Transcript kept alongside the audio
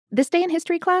This Day in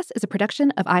History Class is a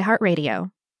production of iHeartRadio.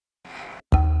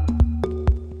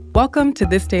 Welcome to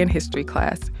This Day in History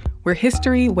Class, where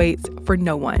history waits for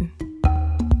no one.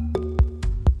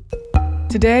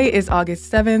 Today is August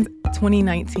 7th,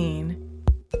 2019.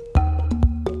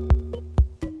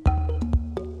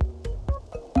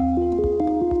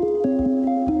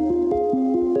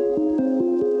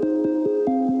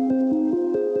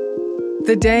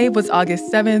 The day was August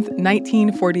 7th,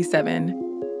 1947.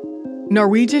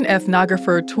 Norwegian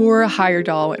ethnographer Tor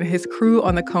Heyerdahl and his crew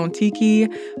on the Kon-Tiki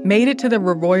made it to the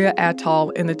Raroia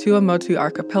atoll in the Tuamotu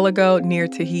archipelago near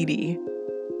Tahiti.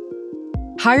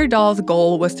 Heyerdahl's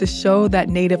goal was to show that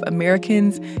Native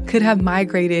Americans could have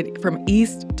migrated from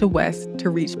east to west to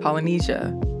reach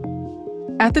Polynesia.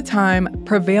 At the time,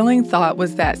 prevailing thought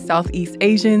was that Southeast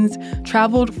Asians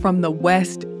traveled from the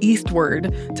west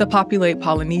eastward to populate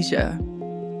Polynesia.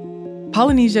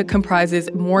 Polynesia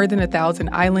comprises more than 1,000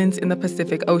 islands in the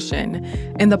Pacific Ocean,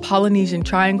 and the Polynesian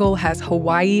Triangle has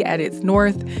Hawaii at its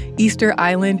north, Easter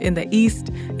Island in the east,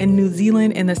 and New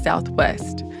Zealand in the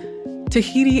southwest.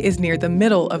 Tahiti is near the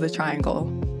middle of the triangle.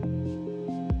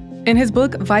 In his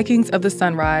book Vikings of the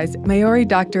Sunrise, Maori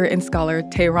doctor and scholar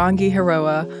Teirangi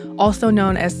Haroia, also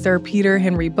known as Sir Peter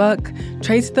Henry Buck,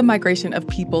 traced the migration of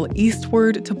people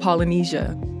eastward to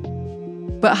Polynesia.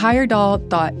 But Heyerdahl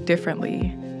thought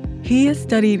differently. He has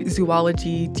studied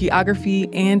zoology,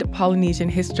 geography, and Polynesian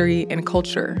history and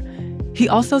culture. He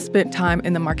also spent time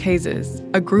in the Marquesas,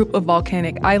 a group of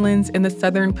volcanic islands in the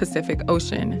southern Pacific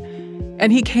Ocean.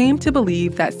 And he came to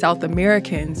believe that South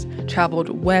Americans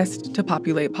traveled west to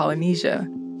populate Polynesia.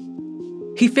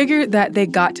 He figured that they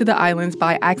got to the islands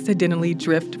by accidentally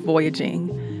drift voyaging.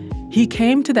 He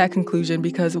came to that conclusion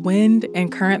because wind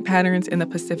and current patterns in the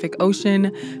Pacific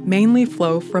Ocean mainly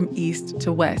flow from east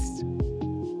to west.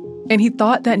 And he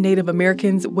thought that Native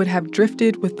Americans would have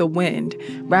drifted with the wind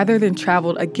rather than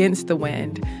traveled against the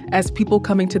wind, as people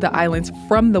coming to the islands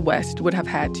from the west would have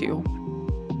had to.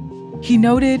 He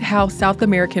noted how South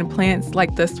American plants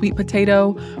like the sweet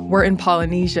potato were in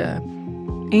Polynesia,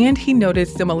 and he noted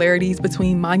similarities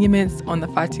between monuments on the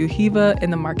Fatu Hiva in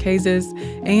the Marquesas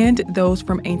and those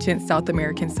from ancient South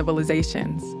American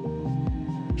civilizations.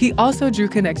 He also drew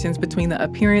connections between the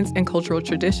appearance and cultural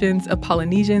traditions of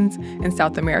Polynesians and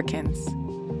South Americans.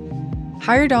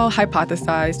 Heyerdahl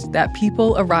hypothesized that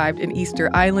people arrived in Easter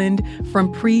Island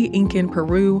from pre-Incan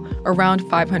Peru around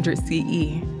 500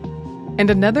 CE.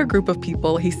 And another group of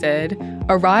people, he said,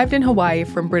 arrived in Hawaii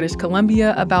from British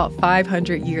Columbia about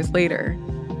 500 years later.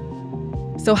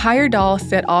 So Heyerdahl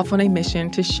set off on a mission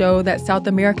to show that South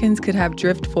Americans could have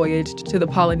drift voyaged to the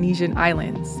Polynesian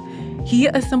islands. He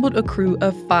assembled a crew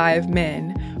of 5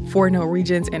 men, 4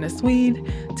 Norwegians and a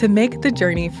Swede, to make the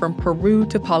journey from Peru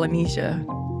to Polynesia.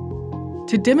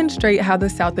 To demonstrate how the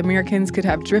South Americans could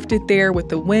have drifted there with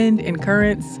the wind and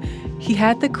currents, he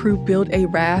had the crew build a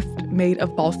raft made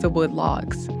of balsa wood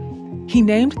logs. He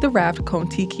named the raft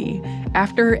Kon-Tiki,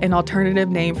 after an alternative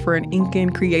name for an Incan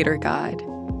creator god.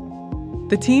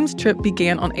 The team's trip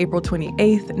began on April 28,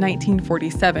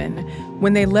 1947,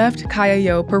 when they left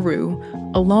Callao, Peru,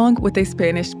 along with a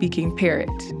Spanish-speaking parrot.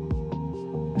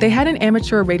 They had an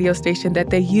amateur radio station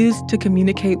that they used to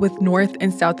communicate with North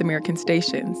and South American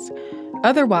stations.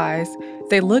 Otherwise,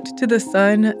 they looked to the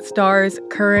sun, stars,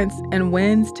 currents, and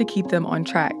winds to keep them on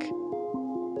track.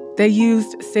 They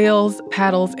used sails,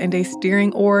 paddles, and a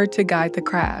steering oar to guide the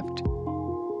craft.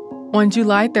 On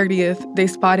July 30th, they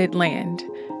spotted land,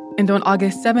 and on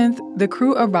August 7th, the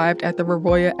crew arrived at the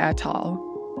Raroia atoll.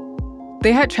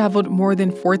 They had traveled more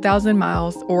than 4,000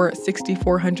 miles, or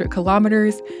 6,400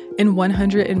 kilometers, in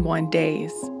 101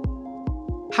 days.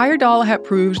 Heyerdahl had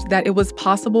proved that it was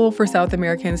possible for South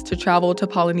Americans to travel to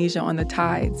Polynesia on the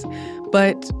tides,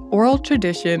 but oral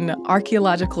tradition,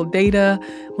 archaeological data,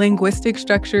 linguistic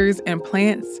structures, and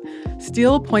plants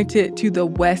still pointed to the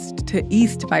west to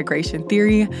east migration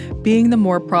theory being the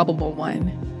more probable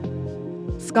one.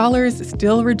 Scholars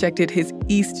still rejected his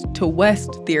east to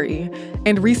west theory,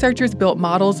 and researchers built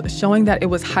models showing that it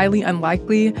was highly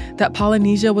unlikely that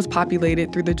Polynesia was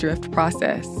populated through the drift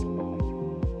process.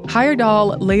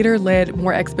 Heyerdahl later led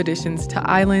more expeditions to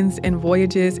islands and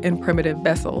voyages in primitive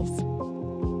vessels.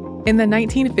 In the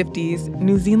 1950s,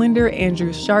 New Zealander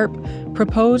Andrew Sharp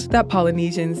proposed that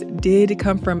Polynesians did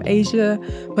come from Asia,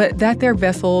 but that their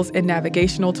vessels and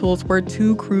navigational tools were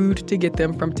too crude to get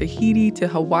them from Tahiti to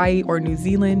Hawaii or New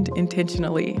Zealand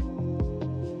intentionally.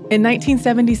 In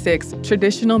 1976,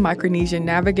 traditional Micronesian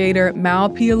navigator Mau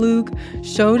Pialug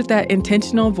showed that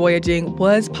intentional voyaging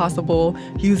was possible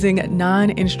using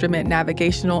non-instrument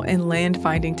navigational and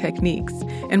land-finding techniques,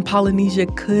 and Polynesia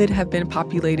could have been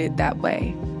populated that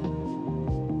way.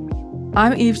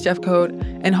 I'm Eve Jeffcoat,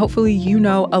 and hopefully you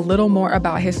know a little more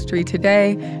about history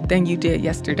today than you did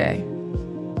yesterday.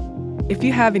 If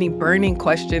you have any burning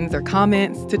questions or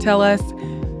comments to tell us,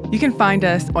 you can find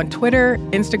us on Twitter,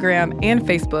 Instagram, and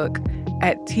Facebook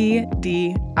at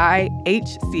TDIHC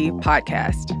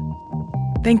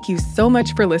Podcast. Thank you so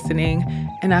much for listening,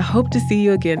 and I hope to see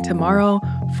you again tomorrow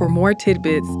for more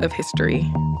tidbits of history.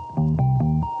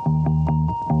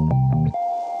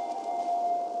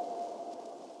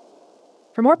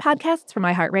 For more podcasts from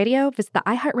iHeartRadio, visit the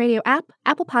iHeartRadio app,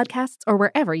 Apple Podcasts, or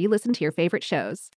wherever you listen to your favorite shows.